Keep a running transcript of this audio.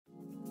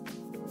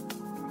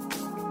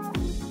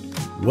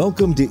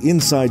Welcome to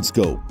Inside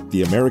Scope,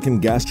 the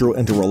American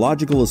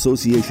Gastroenterological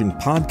Association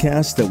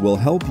podcast that will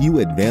help you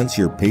advance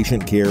your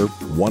patient care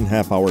one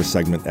half-hour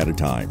segment at a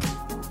time.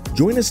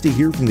 Join us to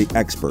hear from the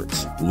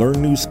experts,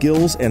 learn new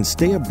skills, and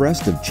stay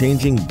abreast of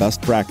changing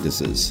best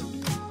practices.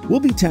 We'll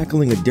be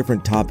tackling a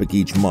different topic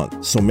each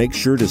month, so make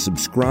sure to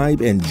subscribe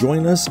and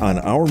join us on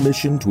our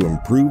mission to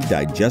improve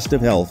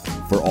digestive health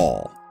for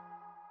all.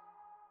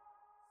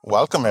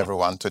 Welcome,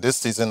 everyone, to this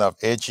season of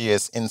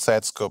AGA's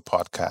Inside Scope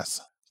podcast,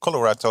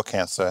 Colorectal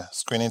Cancer,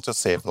 Screening to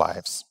Save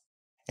Lives.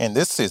 In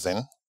this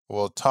season,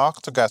 we'll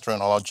talk to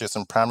gastroenterologists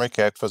and primary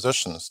care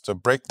physicians to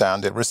break down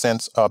the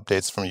recent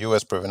updates from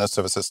U.S. Preventive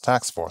Services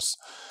Task Force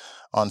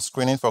on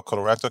screening for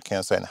colorectal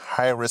cancer in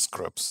high-risk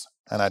groups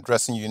and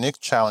addressing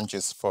unique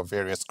challenges for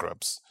various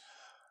groups.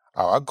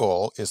 Our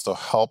goal is to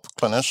help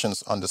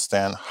clinicians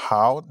understand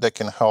how they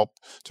can help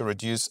to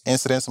reduce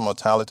incidence and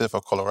mortality for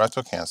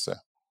colorectal cancer.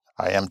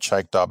 I am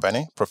Chyke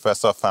Doubeni,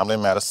 Professor of Family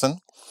Medicine,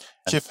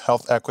 Chief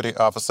Health Equity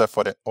Officer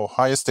for the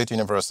Ohio State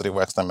University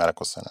Wexner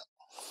Medical Center.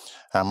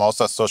 I'm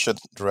also Associate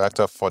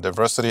Director for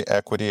Diversity,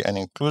 Equity, and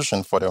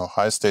Inclusion for the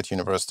Ohio State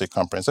University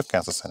Comprehensive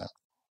Cancer Center.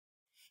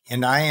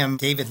 And I am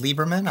David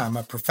Lieberman. I'm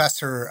a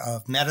professor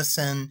of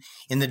medicine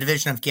in the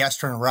Division of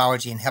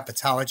Gastroenterology and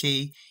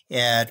Hepatology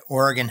at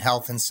Oregon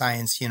Health and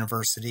Science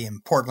University in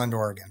Portland,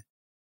 Oregon.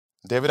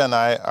 David and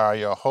I are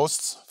your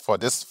hosts for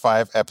this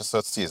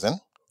 5-episode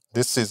season.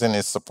 This season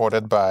is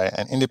supported by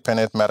an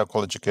independent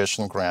medical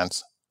education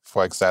grant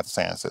for Exact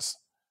Sciences.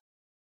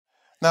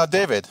 Now,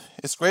 David,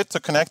 it's great to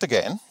connect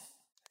again.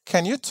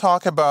 Can you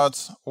talk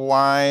about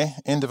why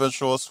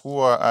individuals who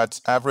are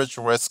at average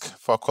risk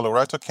for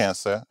colorectal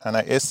cancer and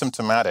are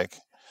asymptomatic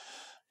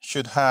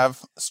should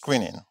have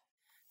screening?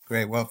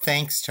 Great. Well,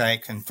 thanks,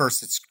 Chyke. And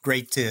first, it's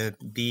great to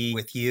be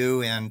with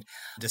you and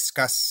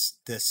discuss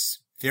this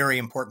very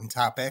important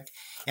topic.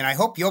 And I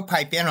hope you'll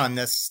pipe in on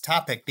this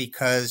topic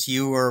because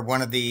you were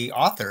one of the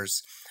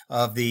authors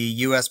of the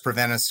U.S.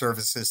 Preventive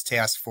Services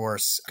Task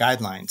Force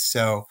guidelines.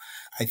 So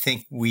I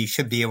think we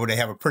should be able to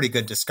have a pretty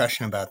good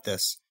discussion about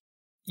this.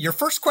 Your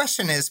first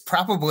question is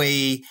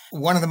probably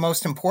one of the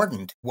most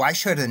important. Why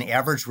should an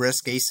average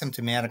risk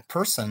asymptomatic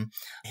person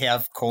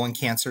have colon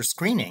cancer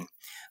screening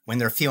when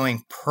they're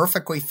feeling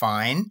perfectly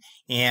fine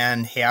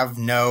and have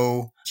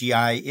no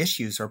GI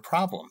issues or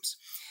problems?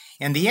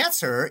 And the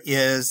answer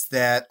is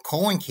that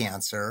colon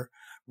cancer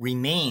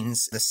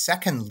remains the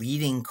second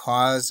leading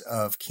cause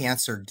of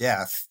cancer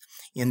death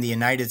in the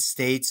United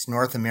States,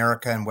 North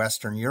America, and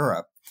Western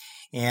Europe.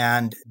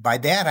 And by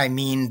that, I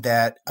mean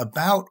that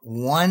about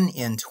 1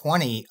 in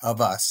 20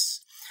 of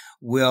us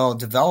will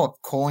develop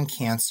colon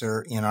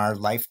cancer in our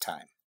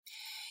lifetime.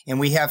 And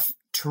we have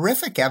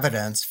terrific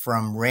evidence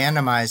from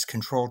randomized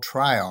controlled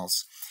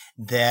trials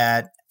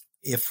that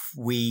if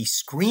we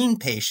screen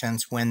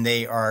patients when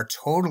they are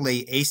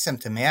totally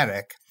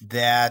asymptomatic,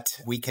 that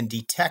we can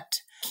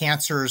detect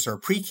cancers or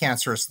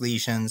precancerous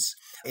lesions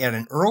at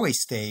an early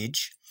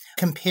stage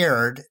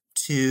compared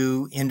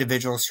to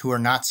individuals who are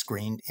not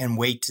screened and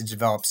wait to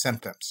develop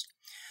symptoms.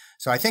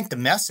 So I think the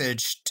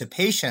message to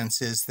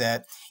patients is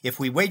that if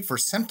we wait for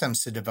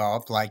symptoms to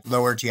develop, like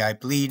lower GI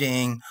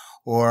bleeding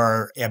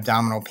or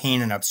abdominal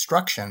pain and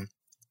obstruction,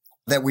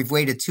 that we've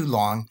waited too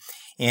long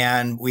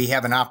and we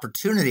have an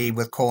opportunity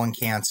with colon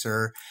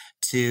cancer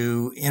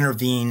to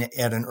intervene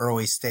at an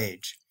early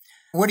stage.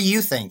 What do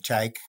you think,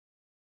 Chyke?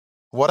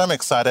 What I'm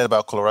excited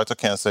about colorectal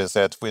cancer is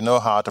that we know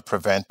how to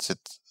prevent it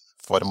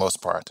for the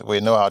most part. We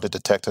know how to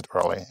detect it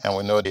early, and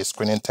we know the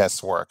screening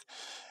tests work.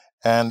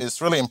 And it's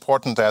really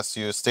important, as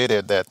you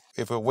stated, that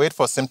if we wait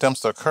for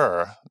symptoms to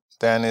occur,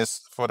 then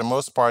for the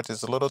most part,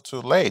 it's a little too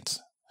late.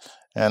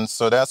 And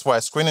so that's why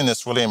screening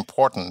is really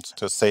important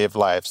to save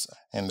lives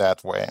in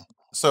that way.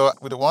 So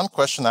with the one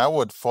question I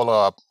would follow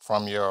up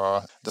from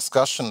your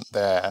discussion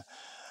there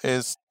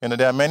is,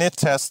 there are many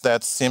tests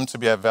that seem to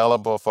be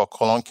available for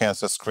colon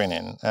cancer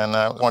screening. And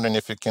I'm wondering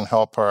if you can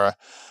help our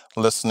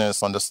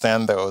listeners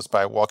understand those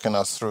by walking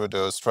us through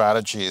those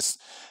strategies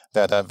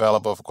that are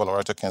available for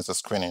colorectal cancer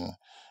screening.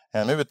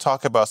 And maybe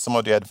talk about some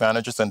of the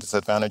advantages and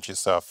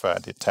disadvantages of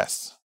the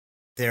tests.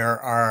 There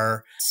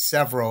are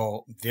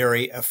several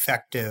very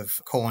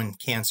effective colon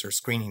cancer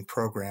screening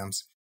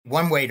programs.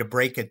 One way to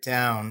break it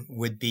down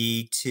would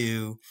be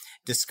to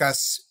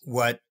discuss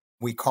what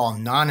we call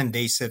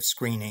non-invasive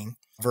screening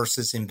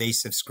versus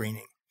invasive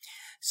screening.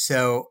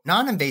 So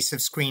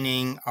non-invasive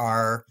screening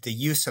are the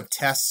use of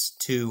tests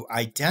to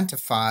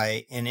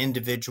identify an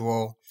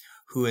individual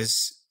who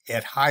is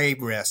at high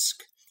risk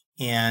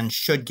and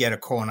should get a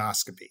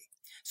colonoscopy.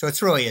 So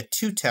it's really a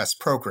 2-test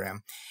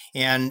program.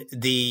 And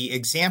the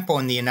example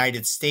in the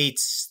United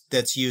States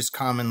that's used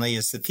commonly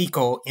is the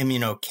fecal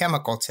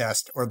immunochemical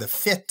test, or the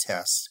FIT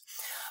test,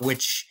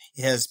 which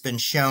has been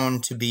shown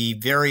to be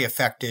very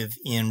effective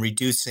in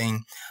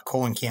reducing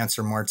colon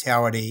cancer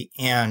mortality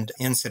and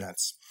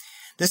incidence.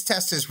 This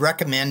test is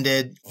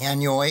recommended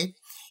annually,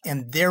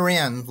 and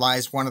therein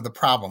lies one of the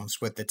problems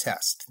with the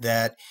test,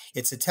 that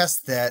it's a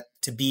test that,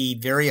 to be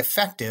very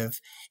effective,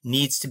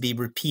 needs to be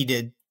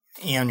repeated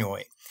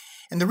annually.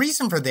 And the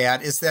reason for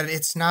that is that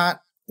it's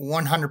not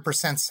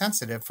 100%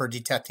 sensitive for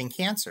detecting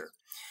cancer.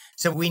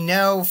 So we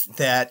know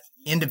that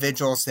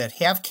individuals that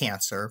have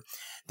cancer,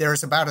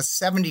 there's about a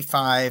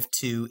 75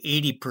 to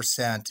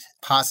 80%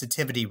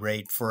 positivity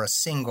rate for a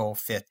single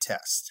FIT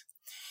test.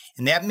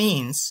 And that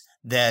means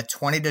that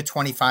 20 to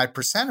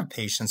 25% of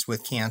patients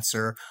with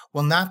cancer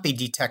will not be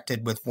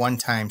detected with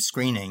one-time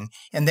screening,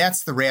 and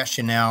that's the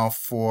rationale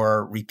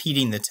for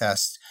repeating the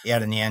test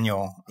at an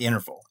annual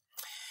interval.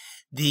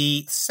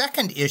 The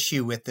second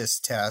issue with this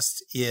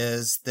test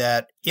is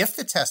that if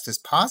the test is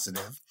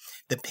positive,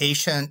 the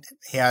patient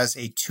has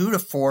a 2 to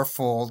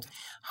 4-fold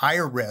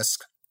higher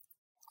risk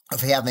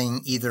of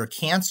having either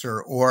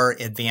cancer or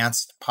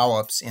advanced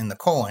polyps in the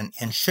colon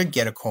and should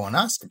get a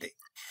colonoscopy.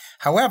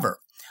 However,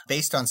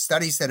 based on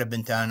studies that have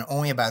been done,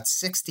 only about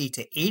 60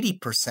 to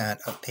 80%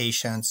 of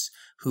patients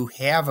who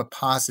have a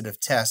positive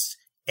test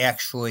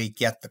actually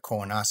get the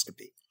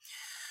colonoscopy.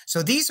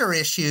 So these are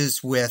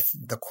issues with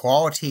the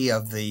quality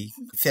of the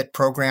FIT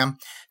program.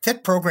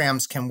 FIT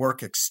programs can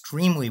work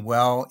extremely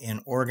well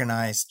in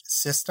organized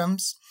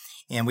systems,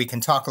 and we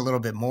can talk a little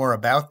bit more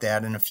about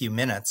that in a few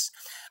minutes.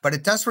 But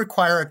it does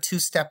require a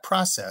two-step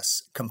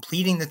process,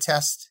 completing the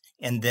test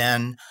and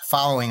then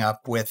following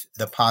up with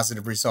the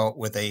positive result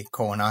with a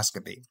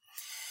colonoscopy.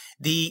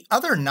 The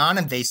other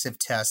non-invasive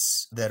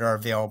tests that are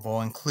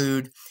available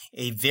include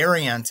a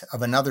variant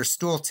of another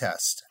stool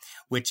test,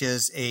 which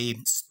is a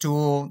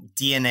stool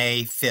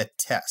DNA FIT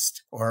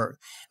test, or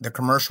the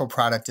commercial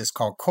product is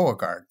called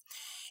Cologuard.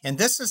 And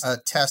this is a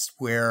test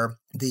where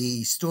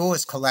the stool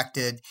is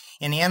collected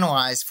and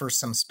analyzed for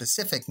some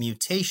specific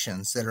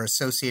mutations that are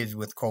associated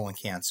with colon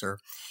cancer,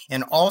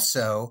 and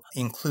also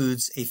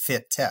includes a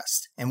FIT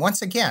test. And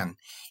once again,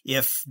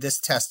 if this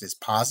test is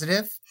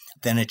positive,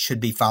 then it should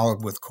be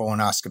followed with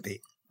colonoscopy.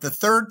 The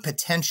third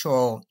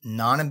potential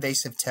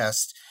non-invasive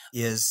test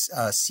is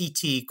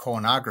CT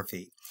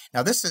colonography.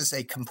 Now, this is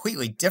a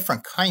completely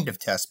different kind of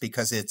test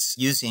because it's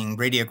using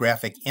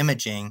radiographic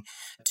imaging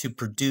to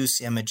produce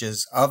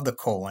images of the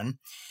colon.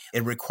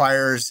 It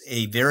requires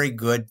a very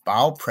good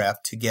bowel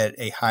prep to get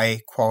a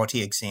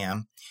high-quality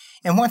exam.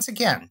 And once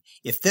again,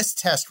 if this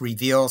test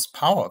reveals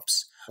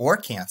polyps or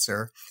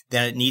cancer,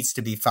 then it needs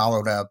to be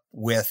followed up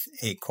with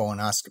a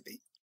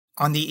colonoscopy.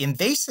 On the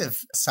invasive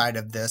side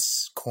of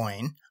this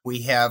coin,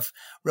 we have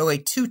really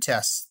two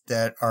tests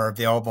that are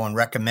available and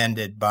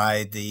recommended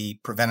by the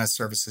Preventive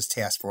Services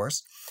Task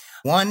Force.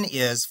 One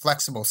is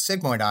flexible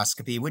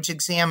sigmoidoscopy, which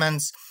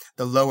examines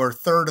the lower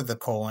third of the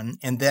colon,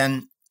 and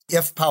then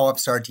if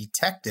polyps are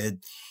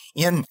detected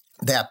in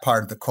that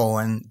part of the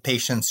colon,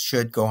 patients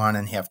should go on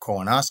and have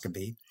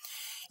colonoscopy.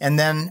 And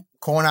then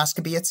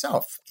colonoscopy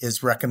itself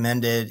is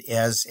recommended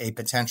as a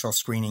potential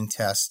screening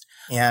test.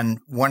 And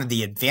one of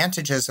the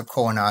advantages of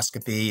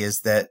colonoscopy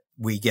is that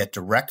we get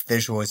direct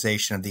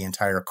visualization of the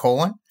entire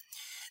colon,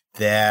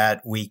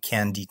 that we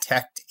can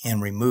detect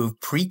and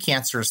remove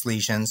precancerous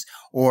lesions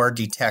or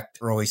detect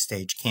early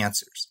stage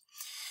cancers.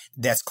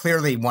 That's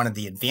clearly one of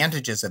the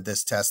advantages of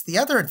this test. The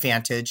other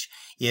advantage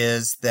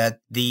is that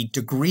the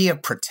degree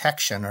of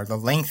protection or the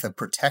length of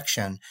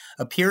protection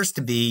appears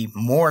to be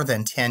more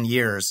than 10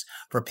 years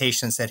for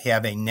patients that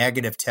have a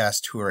negative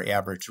test who are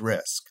average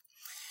risk.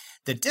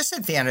 The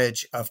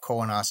disadvantage of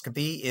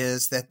colonoscopy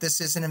is that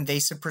this is an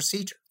invasive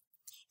procedure.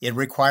 It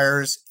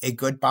requires a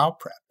good bowel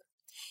prep.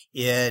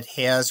 It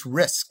has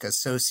risk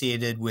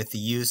associated with the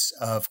use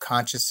of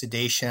conscious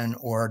sedation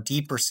or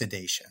deeper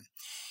sedation.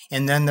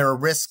 And then there are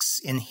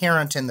risks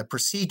inherent in the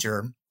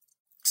procedure,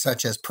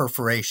 such as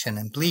perforation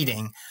and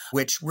bleeding,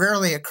 which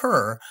rarely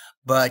occur,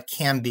 but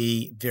can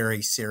be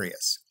very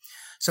serious.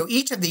 So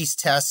each of these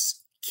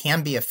tests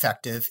can be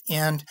effective.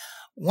 And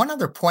one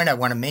other point I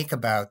want to make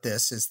about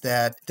this is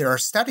that there are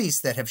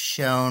studies that have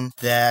shown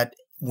that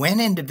when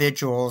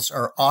individuals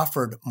are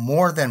offered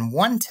more than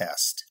one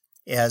test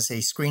as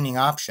a screening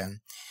option,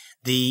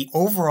 the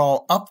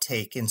overall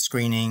uptake in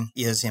screening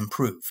is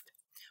improved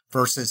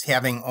versus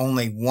having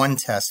only one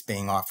test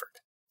being offered.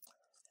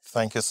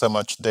 Thank you so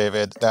much,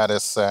 David. That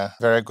is a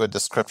very good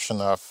description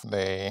of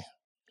the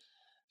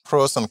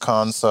pros and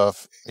cons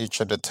of each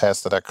of the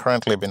tests that are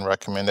currently being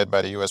recommended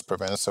by the U.S.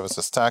 Preventive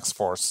Services Task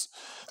Force.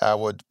 I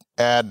would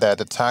add that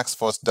the task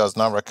force does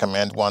not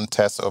recommend one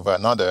test over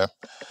another.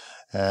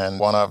 And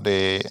one of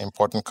the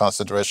important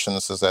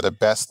considerations is that the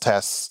best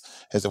test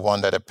is the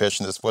one that a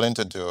patient is willing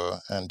to do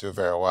and do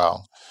very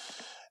well.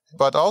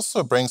 But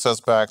also brings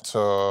us back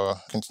to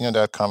continue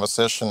that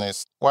conversation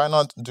is why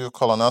not do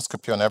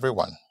colonoscopy on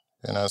everyone?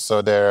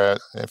 So there,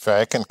 if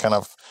I can kind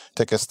of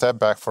take a step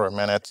back for a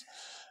minute,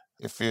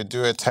 if you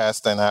do a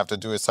test and have to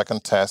do a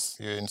second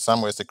test, you in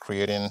some ways are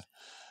creating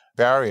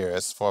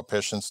barriers for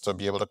patients to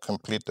be able to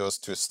complete those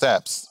two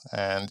steps.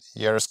 And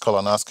here is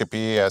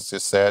colonoscopy, as you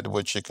said,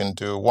 which you can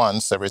do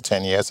once every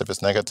 10 years if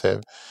it's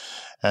negative.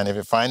 And if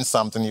you find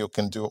something, you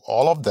can do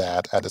all of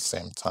that at the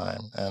same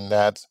time. And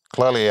that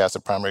clearly, as a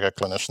primary care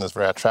clinician, is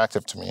very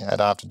attractive to me. I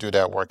don't have to do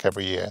that work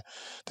every year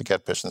to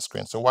get patients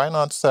screened. So why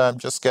not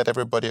just get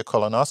everybody a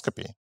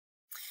colonoscopy?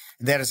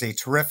 That is a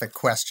terrific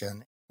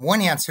question.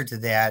 One answer to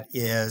that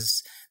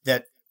is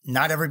that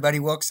not everybody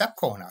will accept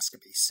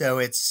colonoscopy. So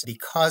it's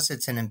because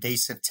it's an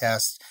invasive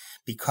test,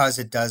 because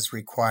it does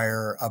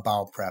require a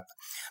bowel prep.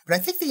 But I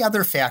think the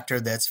other factor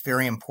that's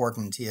very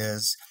important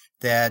is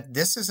that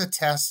this is a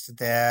test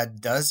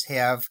that does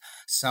have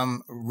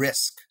some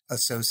risk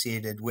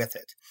associated with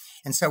it.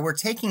 And so we're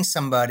taking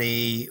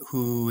somebody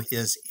who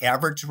is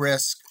average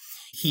risk,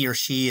 he or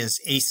she is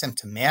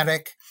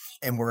asymptomatic,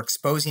 and we're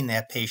exposing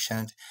that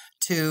patient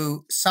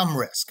to some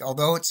risk.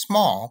 Although it's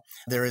small,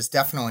 there is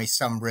definitely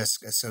some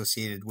risk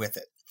associated with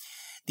it.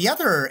 The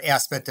other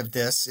aspect of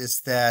this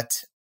is that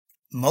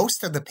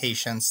most of the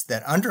patients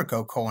that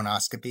undergo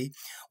colonoscopy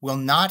will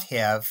not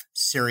have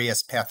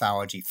serious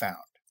pathology found.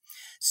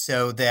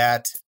 So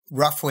that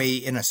roughly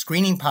in a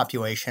screening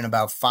population,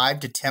 about 5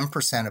 to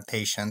 10% of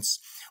patients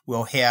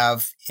will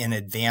have an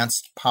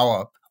advanced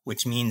polyp,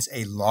 which means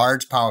a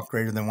large polyp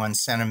greater than 1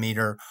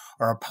 centimeter,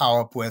 or a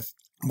polyp with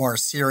more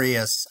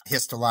serious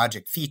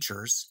histologic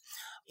features.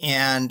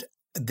 And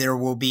there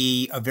will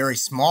be a very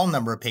small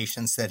number of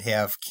patients that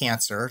have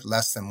cancer,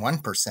 less than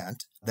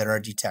 1%, that are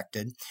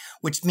detected,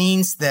 which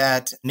means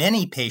that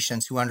many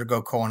patients who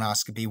undergo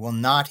colonoscopy will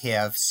not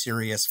have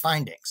serious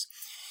findings.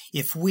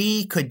 If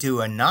we could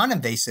do a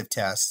non-invasive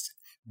test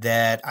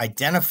that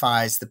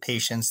identifies the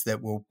patients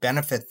that will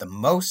benefit the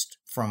most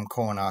from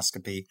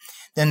colonoscopy,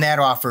 then that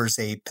offers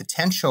a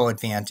potential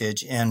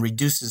advantage and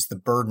reduces the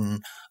burden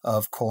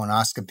of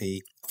colonoscopy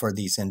for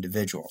these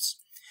individuals.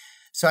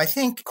 So I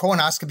think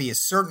colonoscopy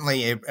is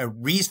certainly a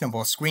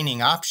reasonable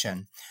screening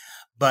option,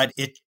 but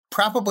it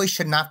probably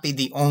should not be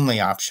the only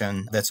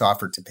option that's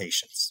offered to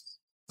patients.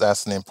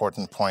 That's an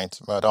important point,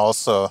 but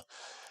also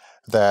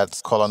that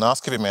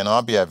colonoscopy may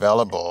not be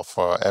available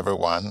for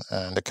everyone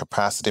and the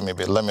capacity may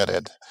be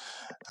limited.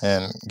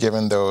 And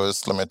given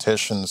those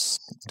limitations,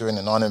 doing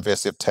a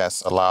non-invasive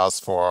test allows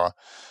for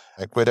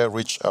a greater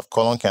reach of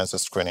colon cancer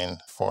screening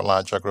for a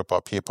larger group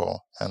of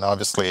people. And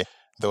obviously,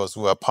 those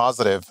who are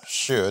positive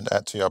should,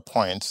 to your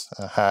point,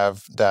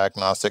 have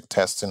diagnostic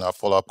testing or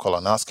follow-up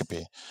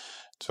colonoscopy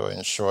to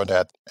ensure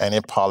that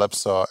any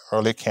polyps or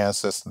early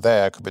cancers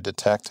there could be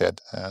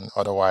detected. And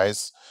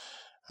otherwise,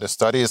 the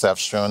studies have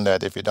shown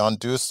that if you don't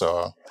do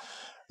so,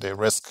 the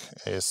risk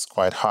is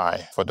quite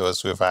high for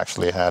those who have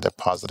actually had a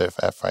positive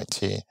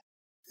FIT.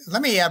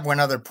 Let me add one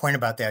other point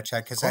about that,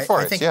 Chyke, because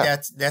I think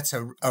that's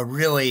a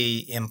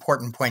really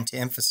important point to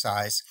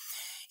emphasize.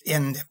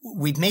 And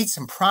we've made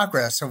some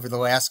progress over the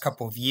last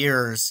couple of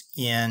years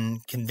in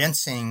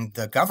convincing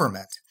the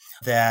government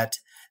that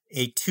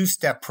a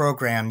two-step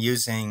program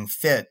using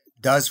FIT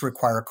does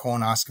require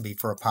colonoscopy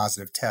for a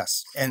positive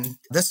test. And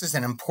this is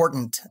an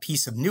important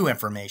piece of new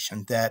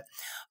information that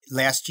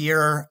last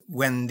year,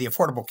 when the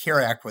Affordable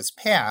Care Act was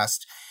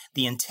passed,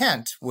 the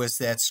intent was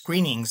that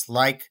screenings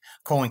like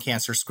colon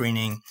cancer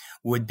screening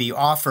would be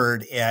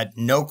offered at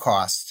no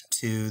cost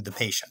to the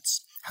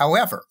patients.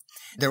 However,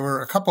 there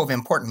were a couple of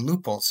important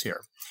loopholes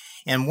here.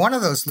 And one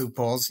of those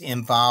loopholes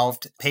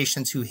involved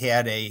patients who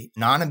had a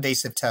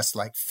non-invasive test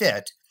like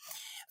FIT.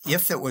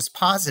 If it was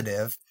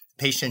positive,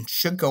 patient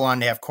should go on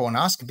to have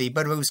colonoscopy,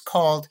 but it was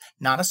called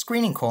not a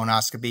screening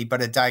colonoscopy,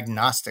 but a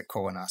diagnostic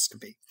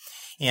colonoscopy.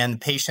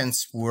 And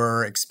patients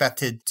were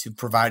expected to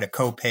provide a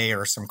copay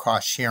or some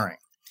cost sharing.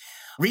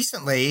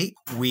 Recently,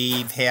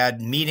 we've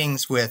had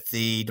meetings with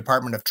the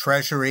Department of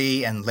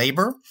Treasury and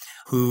Labor,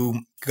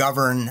 who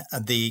govern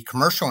the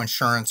commercial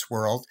insurance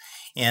world,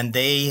 and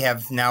they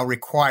have now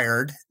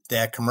required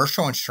that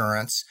commercial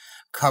insurance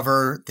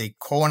cover the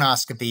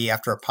colonoscopy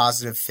after a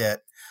positive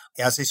FIT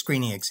as a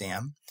screening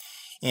exam.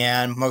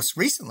 And most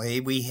recently,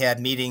 we had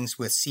meetings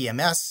with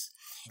CMS,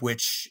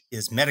 which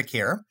is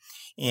Medicare,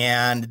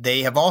 and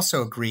they have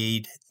also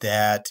agreed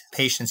that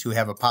patients who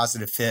have a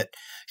positive FIT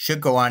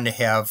should go on to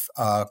have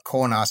a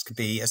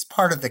colonoscopy as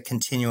part of the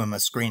continuum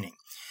of screening.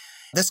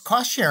 This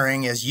cost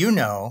sharing, as you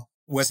know,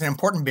 was an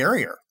important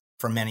barrier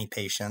for many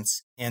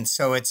patients. And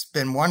so it's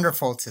been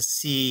wonderful to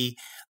see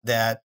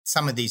that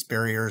some of these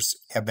barriers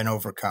have been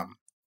overcome.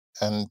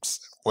 And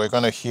we're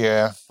going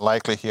to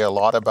likely hear a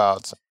lot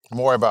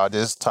more about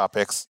these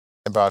topics,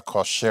 about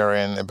cost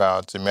sharing,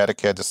 about the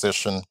Medicare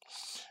decision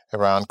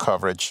around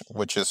coverage,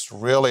 which is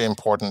really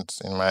important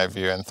in my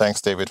view. And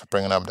thanks, David, for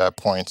bringing up that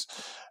point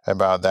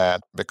about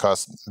that,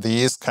 because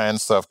these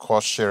kinds of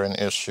cost sharing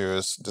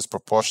issues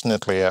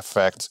disproportionately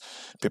affect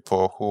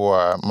people who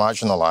are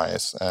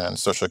marginalized and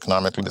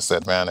socioeconomically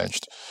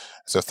disadvantaged.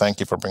 So thank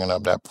you for bringing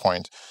up that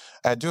point.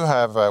 I do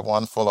have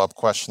one follow-up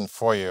question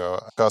for you,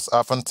 because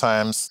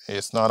oftentimes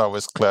it's not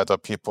always clear to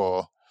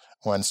people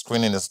when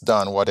screening is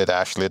done what it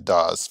actually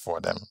does for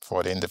them,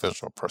 for the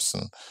individual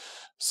person.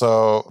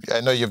 So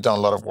I know you've done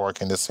a lot of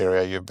work in this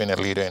area. You've been a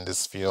leader in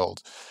this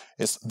field.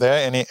 Is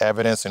there any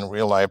evidence in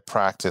real-life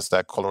practice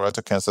that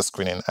colorectal cancer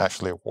screening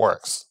actually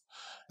works,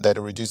 that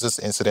it reduces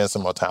incidence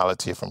and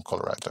mortality from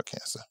colorectal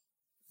cancer?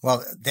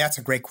 Well, that's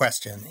a great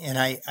question. And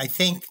I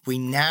think we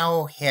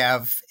now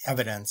have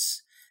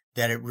evidence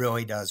that it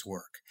really does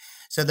work.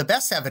 So the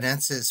best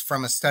evidence is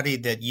from a study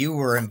that you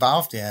were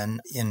involved in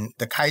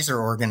the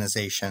Kaiser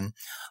organization,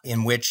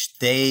 in which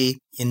they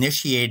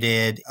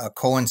initiated a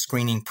colon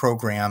screening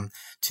program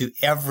to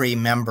every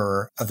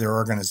member of their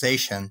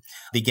organization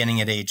beginning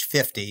at age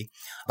 50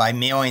 by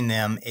mailing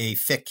them a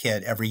fit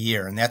kit every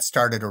year. And that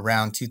started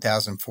around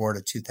 2004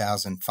 to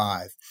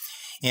 2005.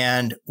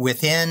 And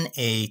within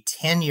a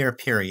 10-year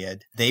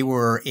period, they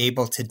were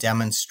able to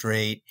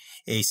demonstrate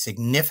a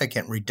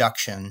significant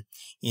reduction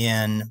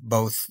in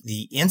both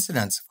the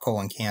incidence of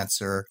colon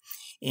cancer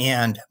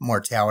and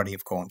mortality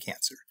of colon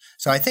cancer.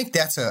 So I think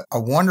that's a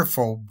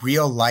wonderful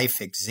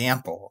real-life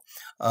example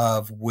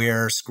of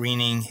where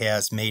screening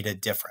has made a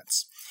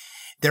difference.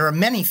 There are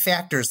many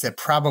factors that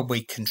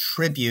probably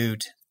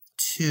contribute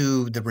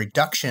to the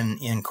reduction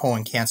in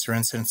colon cancer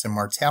incidence and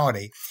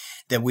mortality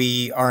that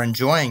we are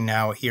enjoying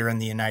now here in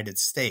the United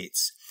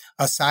States,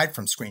 aside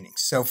from screening.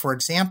 So, for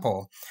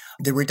example,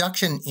 the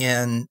reduction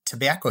in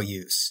tobacco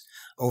use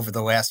over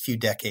the last few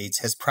decades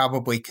has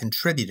probably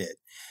contributed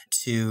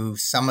to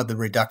some of the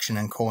reduction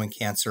in colon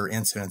cancer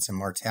incidence and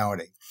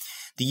mortality.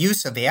 The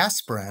use of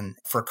aspirin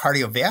for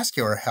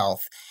cardiovascular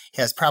health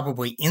has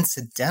probably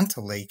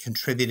incidentally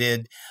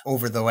contributed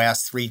over the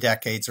last 3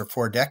 decades or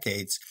 4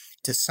 decades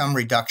to some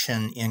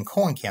reduction in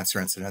colon cancer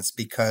incidence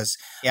because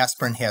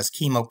aspirin has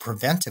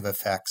chemopreventive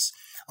effects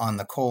on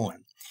the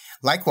colon.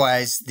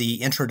 Likewise,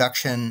 the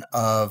introduction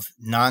of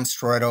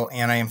non-steroidal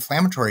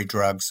anti-inflammatory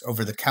drugs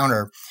over the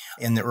counter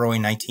in the early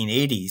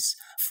 1980s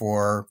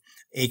for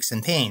aches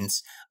and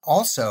pains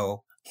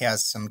also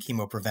has some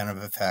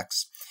chemopreventive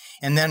effects.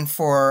 And then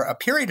for a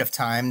period of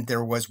time,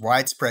 there was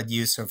widespread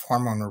use of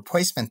hormone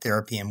replacement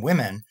therapy in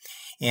women,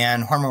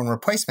 and hormone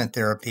replacement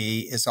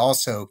therapy is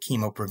also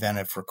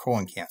chemopreventive for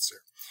colon cancer.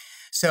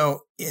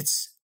 So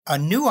it's a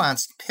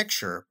nuanced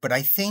picture, but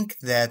I think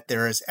that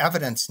there is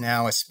evidence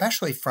now,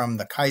 especially from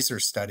the Kaiser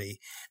study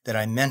that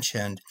I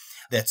mentioned,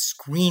 that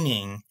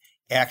screening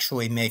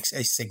actually makes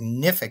a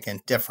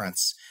significant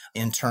difference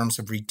in terms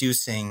of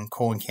reducing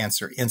colon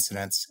cancer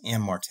incidence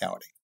and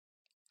mortality.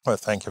 Well,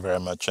 thank you very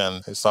much.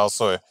 And it's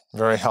also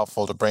very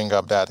helpful to bring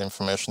up that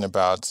information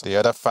about the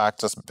other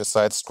factors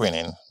besides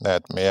screening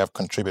that may have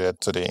contributed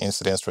to the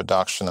incidence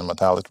reduction and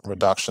mortality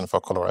reduction for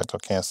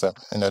colorectal cancer.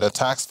 The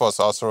task force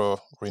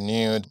also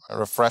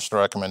refreshed the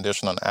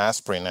recommendation on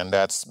aspirin, and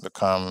that's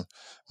become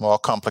more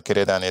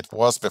complicated than it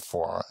was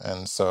before.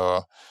 And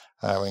so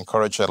I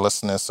encourage our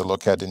listeners to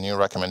look at the new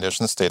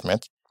recommendation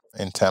statement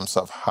in terms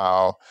of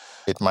how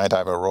it might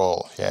have a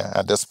role.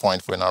 At this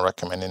point, we're not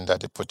recommending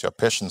that you put your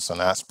patients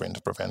on aspirin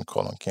to prevent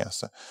colon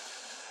cancer.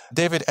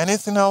 David,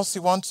 anything else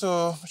you want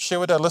to share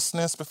with our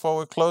listeners before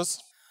we close?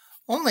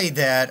 Only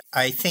that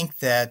I think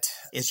that,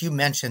 as you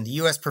mentioned, the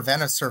U.S.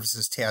 Preventive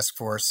Services Task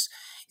Force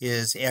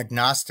is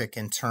agnostic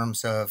in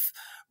terms of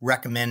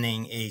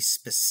recommending a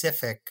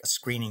specific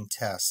screening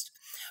test.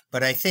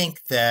 But I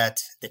think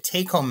that the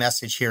take-home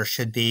message here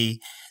should be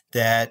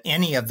that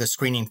any of the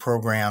screening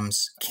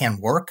programs can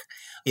work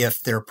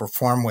if they're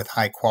performed with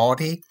high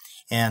quality,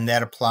 and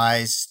that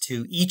applies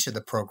to each of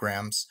the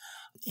programs.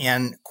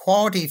 And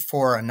quality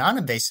for a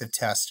non-invasive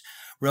test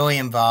really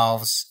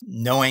involves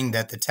knowing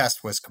that the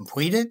test was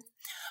completed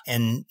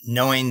and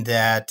knowing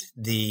that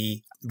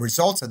the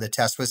results of the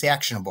test was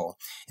actionable.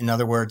 In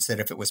other words, that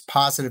if it was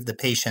positive, the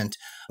patient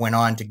went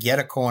on to get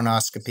a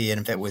colonoscopy, and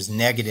if it was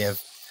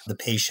negative, the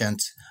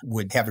patient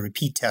would have a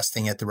repeat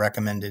testing at the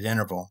recommended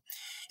interval.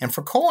 And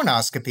for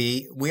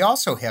colonoscopy, we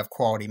also have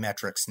quality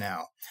metrics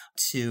now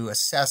to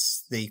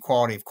assess the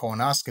quality of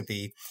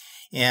colonoscopy.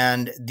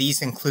 And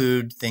these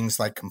include things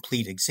like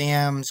complete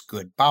exams,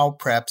 good bowel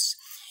preps,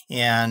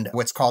 and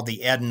what's called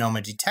the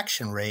adenoma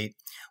detection rate,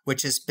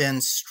 which has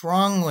been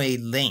strongly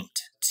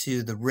linked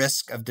to the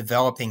risk of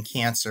developing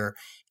cancer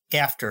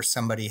after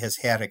somebody has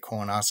had a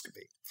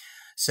colonoscopy.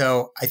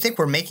 So I think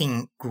we're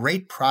making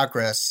great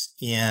progress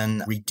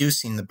in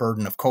reducing the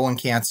burden of colon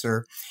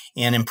cancer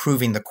and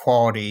improving the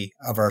quality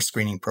of our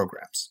screening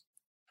programs.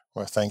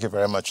 Well, thank you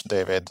very much,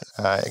 David.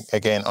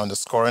 Again,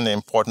 underscoring the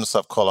importance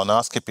of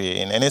colonoscopy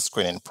in any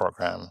screening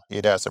program,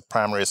 either as a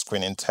primary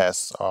screening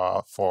test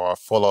or for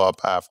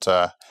follow-up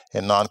after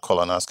a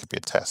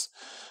non-colonoscopy test.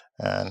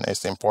 And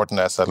it's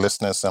important, as our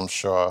listeners, I'm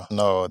sure,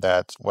 know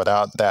that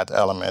without that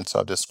element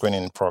of the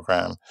screening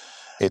program,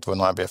 it will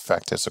not be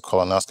effective. So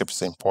colonoscopy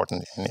is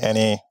important in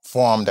any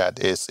form that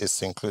is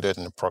included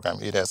in the program,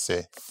 either as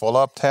a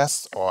follow-up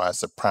test or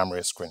as a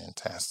primary screening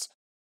test.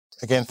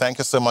 Again, thank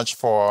you so much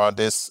for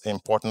this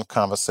important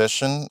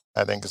conversation.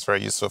 I think it's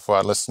very useful for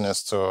our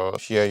listeners to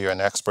hear you're an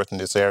expert in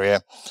this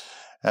area.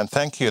 And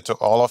thank you to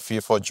all of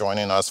you for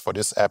joining us for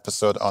this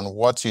episode on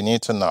what you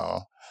need to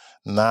know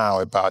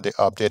now about the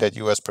updated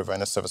U.S.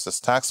 Preventive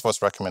Services Task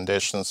Force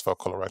recommendations for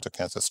colorectal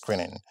cancer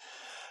screening.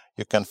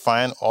 You can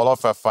find all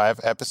of our 5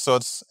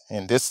 episodes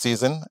in this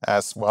season,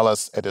 as well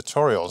as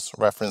editorials,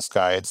 reference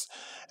guides,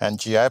 and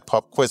GI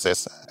pop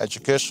quizzes,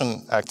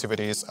 education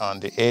activities on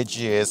the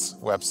AGA's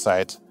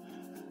website,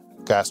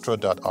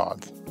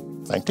 gastro.org.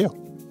 Thank you.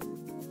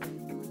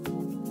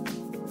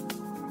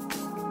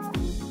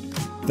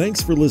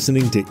 Thanks for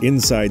listening to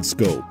Inside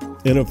Scope.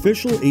 an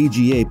official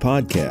AGA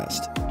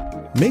podcast.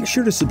 Make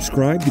sure to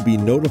subscribe to be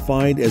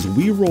notified as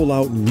we roll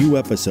out new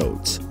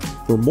episodes.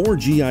 For more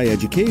GI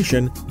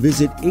education,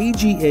 visit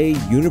AGA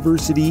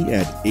University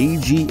at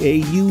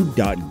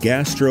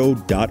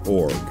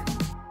agau.gastro.org.